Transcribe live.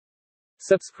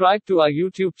Subscribe to our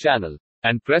YouTube channel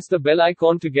and press the bell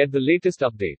icon to get the latest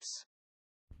updates.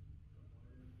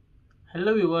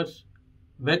 Hello viewers,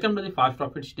 welcome to the Fast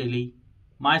Profits Daily.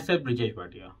 Myself Brijesh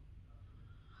Bhatia.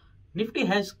 Nifty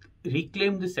has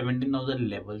reclaimed the 17,000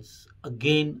 levels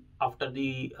again after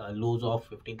the lows of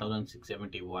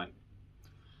 15,671.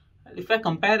 If I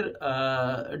compare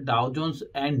Dow Jones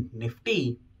and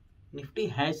Nifty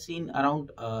has seen around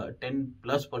 10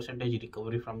 plus percentage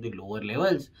recovery from the lower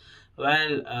levels.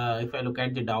 Well, if I look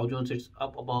at the Dow Jones, it's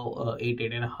up about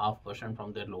 8.5%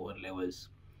 from their lower levels.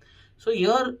 So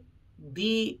here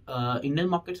the Indian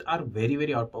markets are very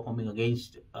outperforming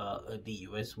against the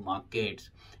US markets,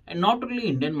 and not only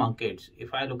Indian markets.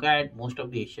 If I look at most of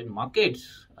the Asian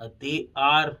markets, they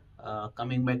are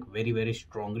coming back very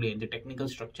strongly, and the technical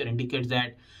structure indicates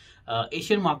that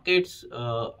Asian markets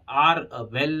are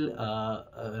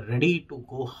ready to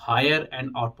go higher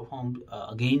and outperform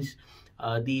against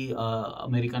the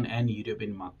American and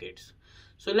European markets.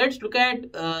 So let's look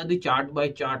at the chart by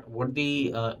chart what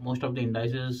the most of the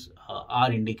indices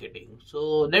are indicating.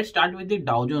 So let's start with the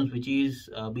Dow Jones, which is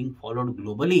being followed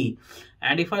globally.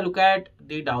 And if I look at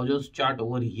the Dow Jones chart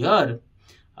over here,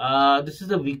 this is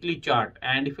the weekly chart,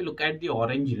 and if you look at the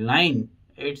orange line,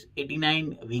 it's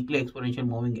 89 weekly exponential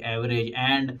moving average,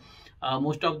 and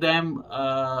most of them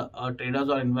traders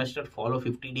or investors follow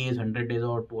 50 days, 100 days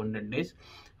or 200 days.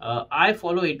 I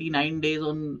follow 89 days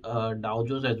on Dow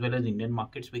Jones as well as Indian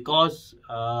markets, because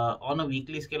on a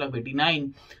weekly scale of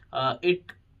 89, it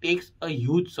takes a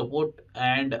huge support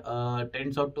and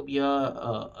tends out to be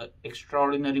a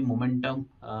extraordinary momentum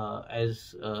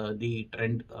as the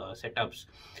trend setups.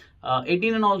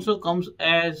 89 also comes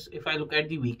as, if I look at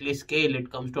the weekly scale,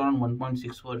 it comes to around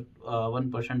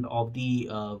 1.61% of the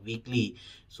weekly.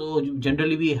 So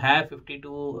generally we have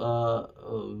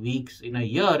 52 weeks in a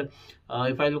year.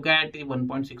 If I look at the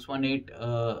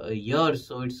 1.618 years,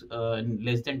 so it's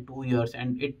less than 2 years,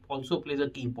 and it also plays a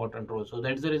key important role. So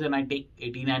that's the reason I take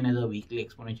 89 as a weekly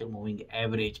exponential moving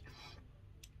average.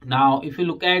 Now, if you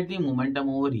look at the momentum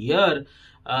over here,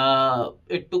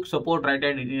 it took support right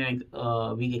at 89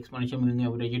 week exponential moving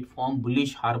average. It formed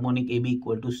bullish harmonic AB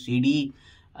equal to CD.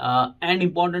 And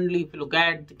importantly, if you look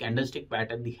at the candlestick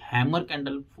pattern, the hammer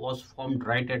candle was formed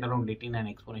right at around 89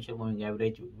 exponential moving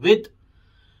average with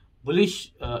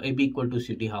bullish AB equal to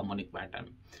CD harmonic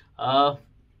pattern.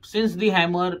 Since the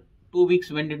hammer, 2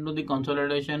 weeks went into the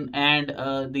consolidation, and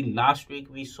the last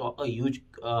week we saw a huge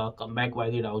comeback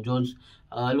by the Dow Jones.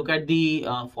 Look at the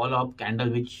follow-up candle,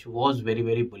 which was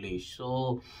very bullish.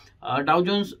 So Dow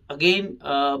Jones again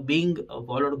being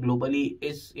followed globally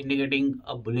is indicating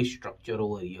a bullish structure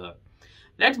over here.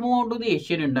 Let's move on to the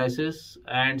Asian indices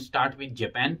and start with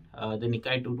Japan, the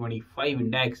Nikkei 225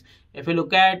 index. If you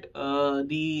look at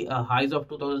the highs of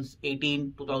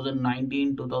 2018,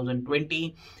 2019,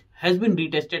 2020, has been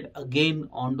retested again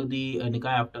onto the Nikkei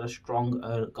after a strong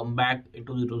comeback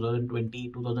into the 2020.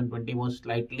 2020 was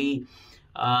slightly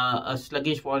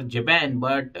sluggish for Japan,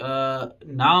 but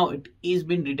now it is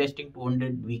been retesting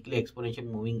 200 weekly exponential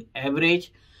moving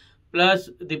average plus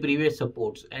the previous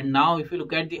supports. And now if you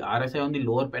look at the RSI on the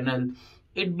lower panel,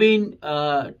 it been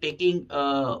taking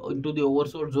into the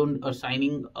oversold zone, or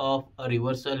signing of a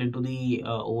reversal into the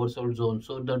oversold zone.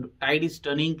 So the tide is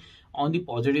turning on the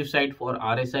positive side for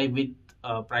RSI,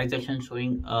 with price action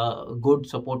showing a good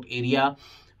support area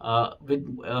with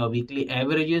weekly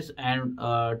averages and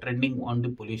trending on the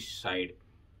bullish side.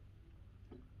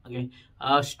 Okay,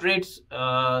 Straits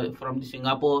from the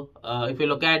Singapore, if you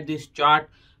look at this chart,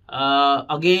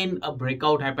 again a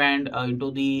breakout happened into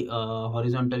the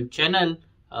horizontal channel.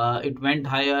 It went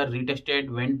higher, retested,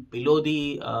 went below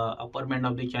the upper band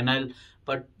of the channel,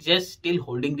 but just still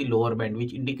holding the lower band,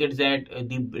 which indicates that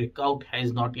the breakout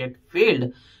has not yet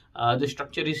failed. The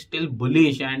structure is still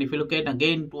bullish, and if you look at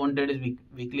again 200 is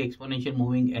weekly exponential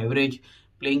moving average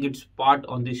playing its part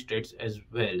on the Straits as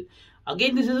well.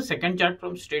 Again, this is a second chart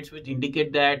from Straits, which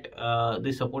indicate that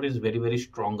the support is very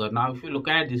stronger. Now, if you look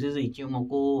at, this is the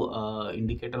Ichimoku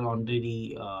indicator on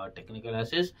the technical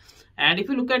axis, and if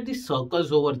you look at the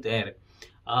circles over there,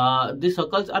 the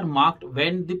circles are marked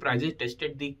when the prices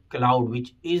tested the cloud,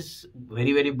 which is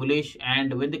very bullish,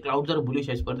 and when the clouds are bullish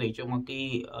as per the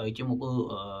Ichimoku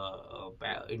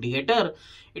indicator,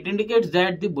 it indicates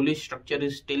that the bullish structure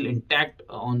is still intact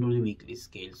onto the weekly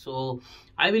scale. So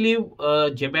I believe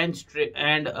Japan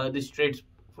and the Straits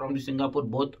from the Singapore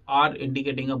both are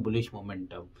indicating a bullish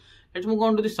momentum. Let's move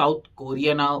on to the South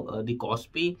Korea now, the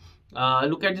KOSPI.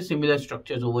 Look at the similar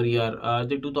structures over here.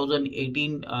 The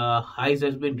 2018 highs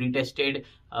has been retested.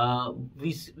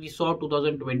 We saw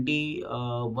 2020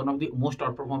 one of the most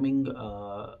outperforming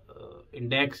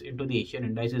index, into the Asian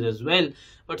indices as well.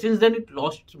 But since then it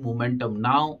lost momentum.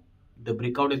 Now the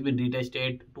breakout has been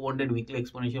retested, 200 weekly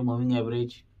exponential moving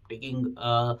average taking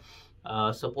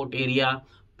support area,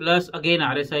 plus again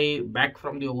RSI back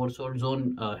from the oversold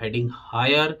zone, heading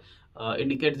higher,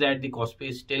 indicates that the Kospi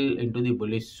is still into the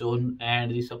bullish zone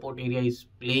and the support area is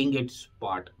playing its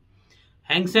part.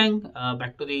 Hang Seng,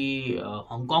 back to the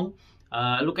Hong Kong.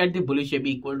 Look at the bullish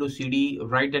AB equal to CD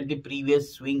right at the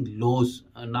previous swing lows.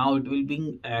 Now it will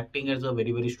be acting as a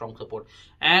very strong support.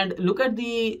 And look at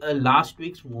the last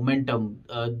week's momentum,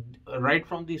 right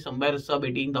from the somewhere sub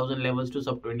 18,000 levels to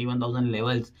sub 21,000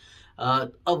 levels.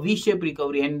 A V-shaped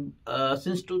recovery, and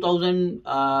since 2000,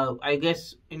 I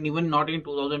guess, even not in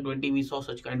 2020, we saw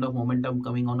such kind of momentum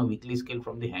coming on a weekly scale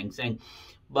from the Hang Seng.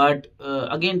 But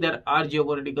again, there are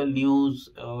geopolitical news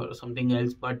or something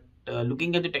else. But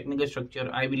looking at the technical structure,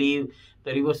 I believe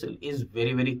the reversal is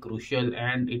very crucial,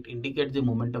 and it indicates the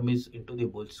momentum is into the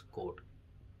bull's court.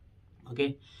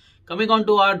 Okay, coming on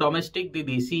to our domestic, the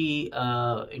Desi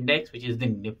index, which is the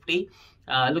Nifty.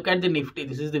 Look at the Nifty.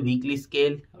 This is the weekly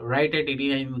scale, right at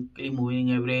 89 weekly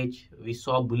moving average. We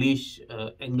saw bullish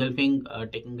engulfing,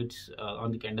 taking its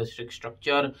on the candlestick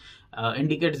structure,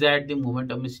 indicates that the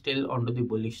momentum is still onto the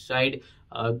bullish side.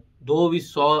 Though we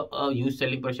saw a huge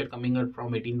selling pressure coming out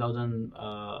from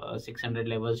 18,600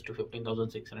 levels to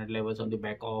 15,600 levels on the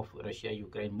back of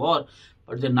Russia-Ukraine war,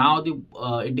 but now the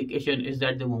indication is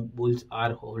that the bulls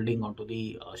are holding onto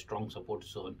the strong support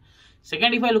zone.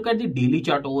 Second, if I look at the daily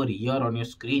chart over here on your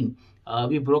screen,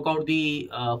 we broke out the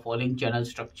falling channel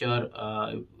structure.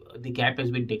 The gap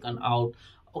has been taken out.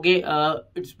 Okay,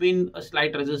 it's been a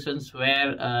slight resistance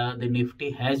where the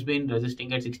Nifty has been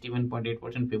resisting at 61.8%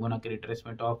 Fibonacci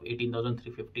retracement of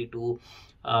 18,350 to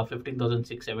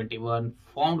 15,671,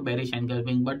 formed bearish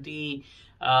engulfing, but the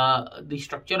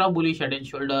structure of bullish head and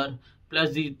shoulder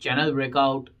plus the channel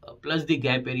breakout plus the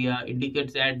gap area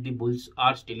indicates that the bulls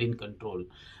are still in control.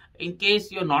 In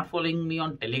case you're not following me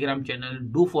on Telegram channel,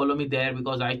 do follow me there,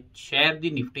 because I share the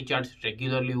Nifty charts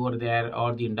regularly over there,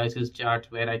 or the indices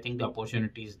charts where I think the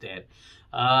opportunity is there.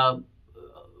 I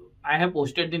have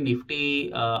posted the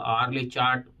Nifty hourly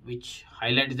chart, which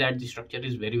highlights that the structure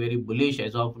is very bullish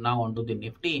as of now onto the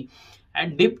Nifty,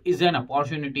 and dip is an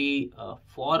opportunity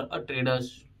for a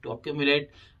traders to accumulate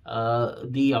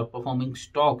the outperforming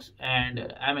stocks,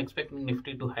 and I'm expecting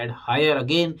Nifty to head higher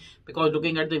again, because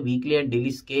looking at the weekly and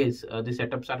daily scales, the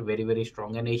setups are very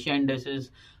strong, and Asia indices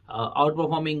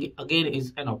outperforming again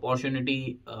is an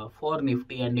opportunity for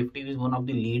Nifty, and Nifty is one of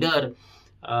the leader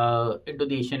into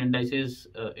the Asian indices,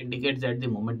 indicates that the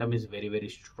momentum is very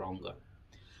stronger.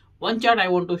 One chart I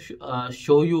want to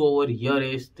show you over here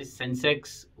is the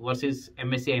Sensex versus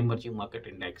MSCI Emerging Market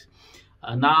Index.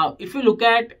 Now, if you look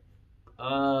at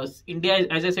India,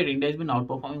 as I said, India has been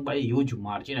outperforming by a huge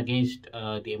margin against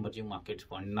the emerging markets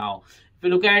fund. Now, if you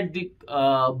look at the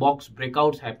box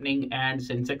breakouts happening, and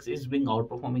Sensex is being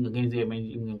outperforming against the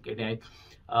emerging market,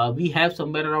 we have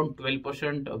somewhere around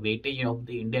 12% weightage of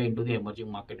the India into the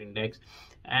emerging market index,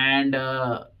 and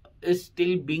is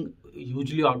still being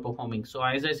hugely outperforming. So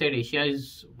as I said, Asia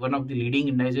is one of the leading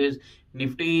indices.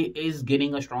 Nifty is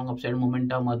gaining a strong upside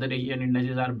momentum. Other Asian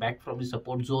indices are back from the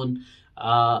support zone.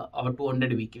 Our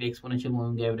 200 weekly exponential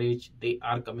moving average, they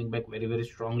are coming back very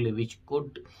strongly, which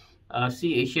could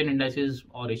see Asian indices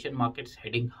or Asian markets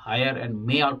heading higher and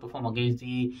may outperform against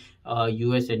the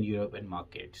US and European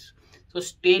markets. So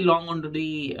stay long onto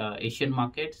the Asian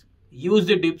markets. Use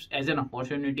the dips as an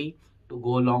opportunity to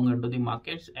go long into the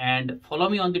markets, and follow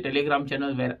me on the Telegram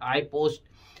channel, where I post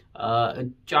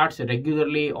charts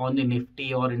regularly on the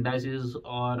Nifty or indices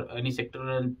or any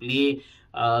sectoral play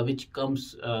which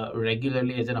comes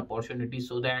regularly as an opportunity,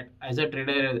 so that as a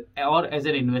trader or as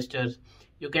an investor,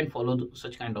 you can follow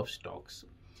such kind of stocks.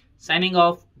 Signing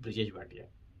off, Brijesh Bhatia.